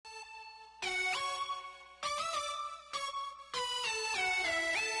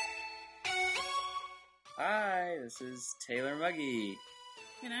Hi, this is Taylor Mugge.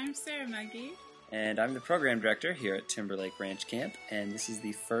 And I'm Sarah Mugge. And I'm the program director here at Timberlake Ranch Camp, and this is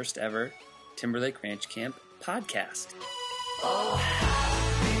the first ever Timberlake Ranch Camp podcast. Oh,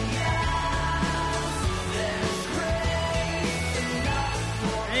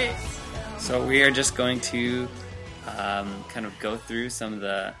 Great. So we are just going to kind of go through some of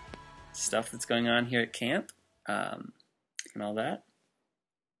the stuff that's going on here at camp and all that.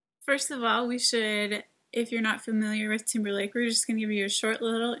 First of all, we should, if you're not familiar with Timberlake, we're just going to give you a short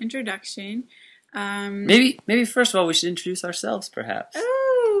little introduction. Maybe first of all, we should introduce ourselves, perhaps.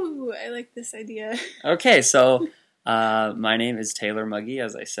 Oh, I like this idea. Okay, so my name is Taylor Mugge,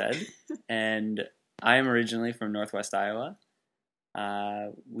 as I said, and I am originally from Northwest Iowa.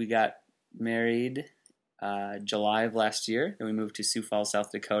 We got married July of last year, then we moved to Sioux Falls,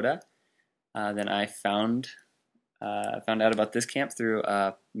 South Dakota. Then I found out about this camp through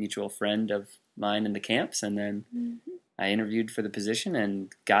a mutual friend of mine in the camps, and then I interviewed for the position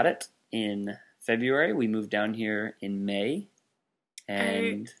and got it in February. We moved down here in May,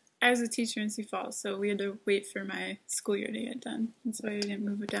 and I was a teacher in Sioux Falls, so we had to wait for my school year to get done, and so I didn't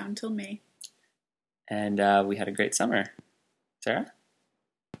move it down until May. And we had a great summer. Sarah?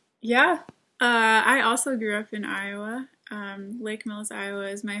 Yeah, I also grew up in Iowa. Lake Mills, Iowa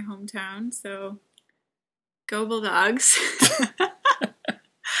is my hometown, so go Bulldogs.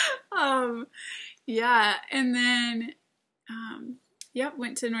 Yeah, and then,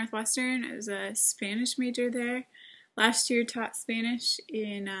 went to Northwestern. I was a Spanish major there. Last year taught Spanish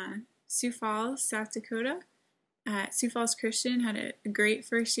in Sioux Falls, South Dakota. At Sioux Falls Christian, had a great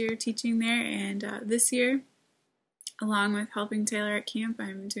first year teaching there, and this year, along with helping Taylor at camp,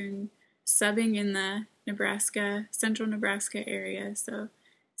 I'm doing subbing in the central Nebraska area, so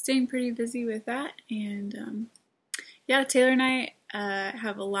staying pretty busy with that. And Taylor and I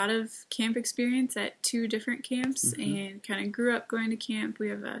have a lot of camp experience at two different camps and kind of grew up going to camp. We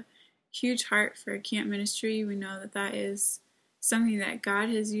have a huge heart for camp ministry. We know that is something that God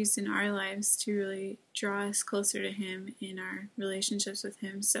has used in our lives to really draw us closer to Him in our relationships with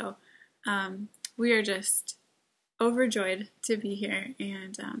Him. So we are just overjoyed to be here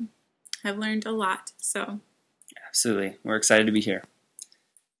and have learned a lot. So Absolutely. We're excited to be here.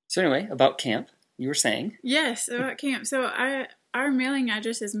 So anyway, about camp, you were saying? Yes, about camp. So our mailing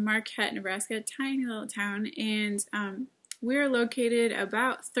address is Marquette, Nebraska, a tiny little town, and we're located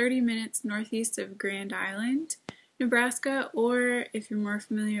about 30 minutes northeast of Grand Island, Nebraska, or if you're more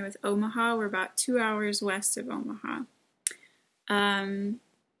familiar with Omaha, we're about 2 hours west of Omaha.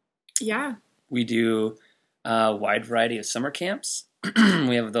 We do a wide variety of summer camps.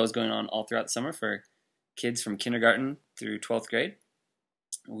 We have those going on all throughout the summer for kids from kindergarten through 12th grade.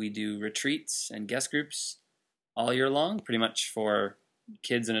 We do retreats and guest groups all year long, pretty much for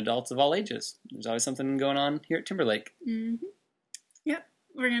kids and adults of all ages. There's always something going on here at Timberlake. Mm-hmm. Yep,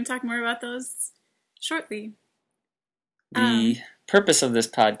 we're going to talk more about those shortly. The purpose of this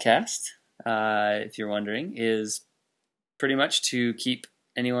podcast, if you're wondering, is pretty much to keep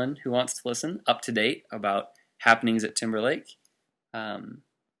anyone who wants to listen up to date about happenings at Timberlake, and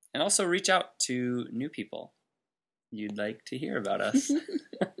also reach out to new people you'd like to hear about us.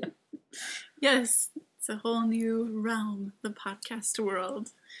 Yes, it's a whole new realm, the podcast world.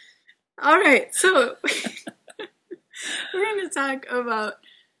 All right, so we're going to talk about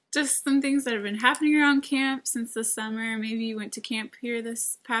just some things that have been happening around camp since the summer. Maybe you went to camp here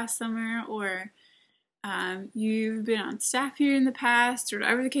this past summer, or you've been on staff here in the past, or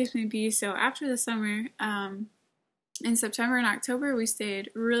whatever the case may be. So after the summer, in September and October, we stayed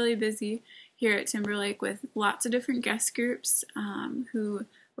really busy here at Timberlake with lots of different guest groups who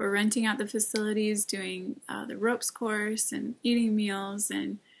were renting out the facilities, doing the ropes course and eating meals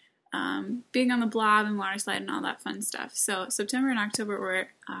and being on the blob and water slide and all that fun stuff. So September and October were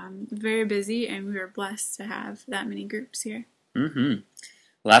very busy, and we were blessed to have that many groups here.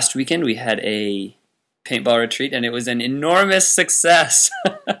 Last weekend we had a paintball retreat, and it was an enormous success.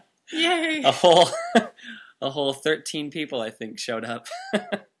 Yay! A whole 13 people, I think, showed up.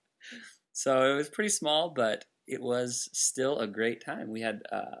 So it was pretty small, but it was still a great time. We had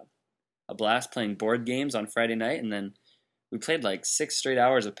a blast playing board games on Friday night, and then we played like 6 straight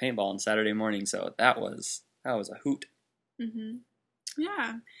hours of paintball on Saturday morning. So that was a hoot.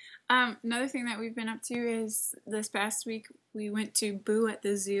 Yeah. Another thing that we've been up to is this past week we went to Boo at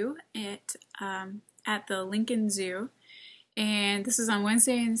the Zoo at the Lincoln Zoo, and this was on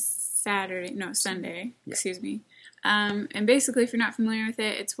Wednesday and Sunday. Yeah. Excuse me. And basically, if you're not familiar with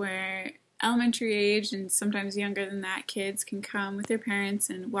it, it's where elementary age and sometimes younger than that kids can come with their parents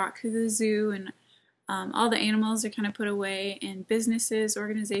and walk through the zoo and All the animals are kind of put away, and businesses,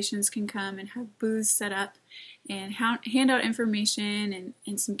 organizations can come and have booths set up and hand out information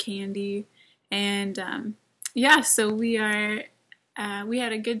and some candy. And so we had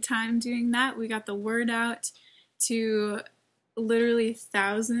a good time doing that. We got the word out to literally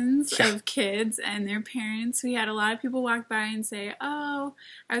thousands of kids and their parents. We had a lot of people walk by and say, "Oh,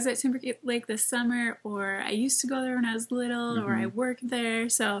 I was at Timberlake this summer," or "I used to go there when I was little," or "I worked there."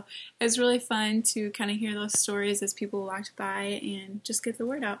 So it was really fun to kind of hear those stories as people walked by and just get the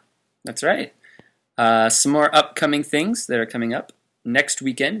word out. That's right. Some more upcoming things that are coming up. Next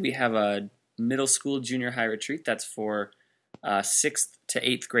weekend, we have a middle school junior high retreat. That's for 6th to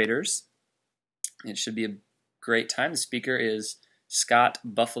 8th graders. It should be a great time. The speaker is Scott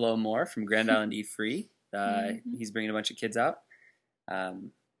Buffalo Moore from Grand Island E Free. He's bringing a bunch of kids out. We've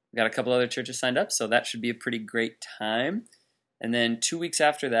got a couple other churches signed up, so that should be a pretty great time. And then 2 weeks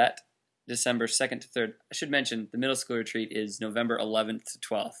after that, December 2nd to 3rd, I should mention the middle school retreat is November 11th to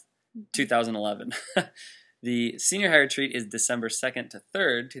 12th, 2011. The senior high retreat is December 2nd to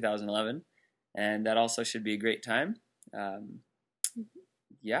 3rd, 2011, and that also should be a great time.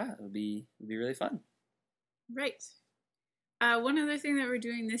 It'll be really fun. Right. One other thing that we're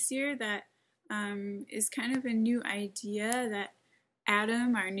doing this year that is kind of a new idea that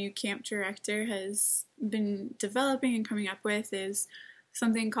Adam, our new camp director, has been developing and coming up with is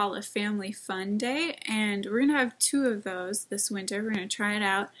something called a family fun day. And we're going to have 2 of those this winter. We're going to try it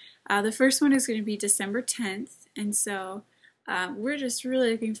out. The first one is going to be December 10th. And so we're just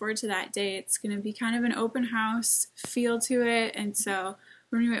really looking forward to that day. It's going to be kind of an open house feel to it. And so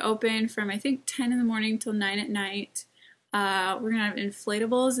we're going to be open from, I think, 10 in the morning till 9 at night. We're going to have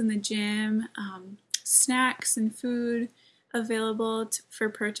inflatables in the gym, snacks and food available for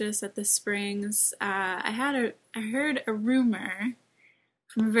purchase at the Springs. I heard a rumor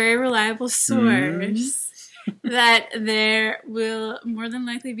from a very reliable source that there will more than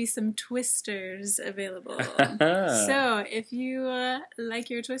likely be some twisters available. So if you like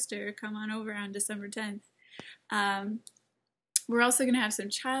your twister, come on over on December 10th. We're also going to have some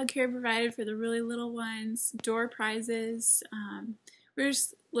childcare provided for the really little ones, door prizes. We're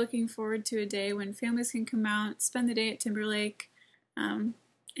just looking forward to a day when families can come out, spend the day at Timberlake, and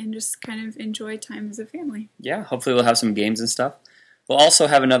just kind of enjoy time as a family. Yeah, hopefully we'll have some games and stuff. We'll also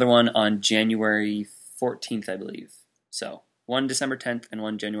have another one on January 14th, I believe. So, one December 10th and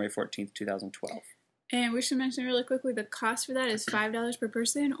one January 14th, 2012. And we should mention really quickly, the cost for that is $5 per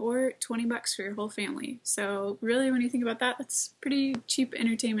person or $20 for your whole family. So really, when you think about that, that's pretty cheap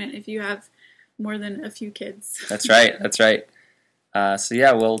entertainment if you have more than a few kids. That's right.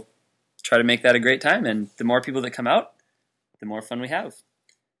 We'll try to make that a great time. And the more people that come out, the more fun we have.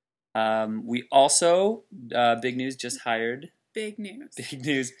 We also, big news, just hired a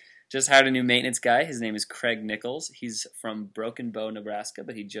new maintenance guy. His name is Craig Nichols. He's from Broken Bow, Nebraska,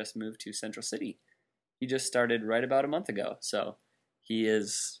 but he just moved to Central City. He just started right about a month ago, so he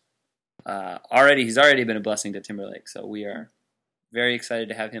is he's already been a blessing to Timberlake. So we are very excited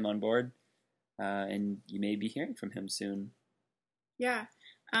to have him on board, and you may be hearing from him soon. Yeah,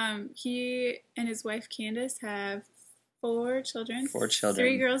 he and his wife Candace have 4 children. 4 children.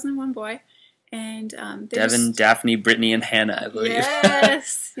 3 girls and 1 boy. And Devin, Daphne, Brittany, and Hannah, I believe.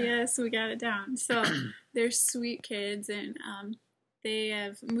 Yes, we got it down. So they're sweet kids, and they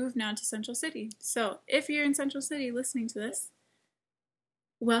have moved now to Central City. So if you're in Central City listening to this,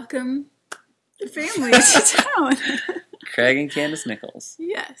 welcome the family to town. Craig and Candace Nichols.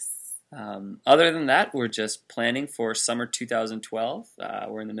 Yes. Other than that, we're just planning for summer 2012.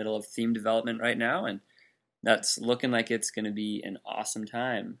 We're in the middle of theme development right now, and that's looking like it's going to be an awesome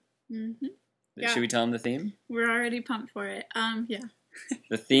time. Mm-hmm. Yeah. Should we tell them the theme? We're already pumped for it. Yeah.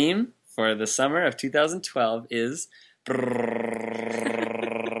 The theme for the summer of 2012 is drum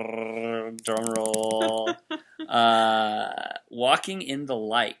roll. Walking in the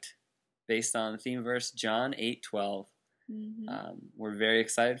light, based on the theme verse John 8:12. Mm-hmm. We're very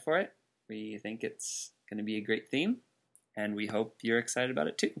excited for it. We think it's going to be a great theme, and we hope you're excited about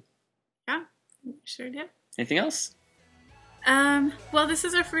it too. Yeah, sure do. Anything else? Well, this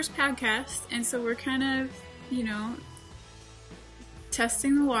is our first podcast, and so we're kind of,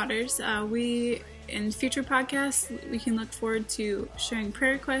 testing the waters. In future podcasts, we can look forward to sharing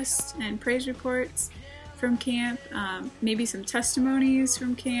prayer requests and praise reports from camp, maybe some testimonies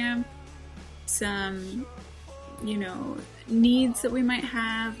from camp, some, needs that we might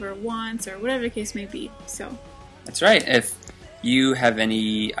have or wants or whatever the case may be. So that's right. If you have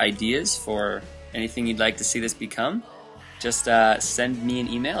any ideas for anything you'd like to see this become, just send me an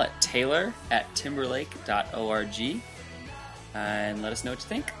email at taylor@timberlake.org and let us know what you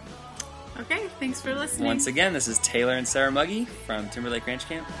think. Okay, thanks for listening. Once again, this is Taylor and Sarah Mugge from Timberlake Ranch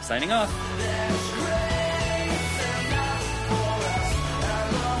Camp, signing off.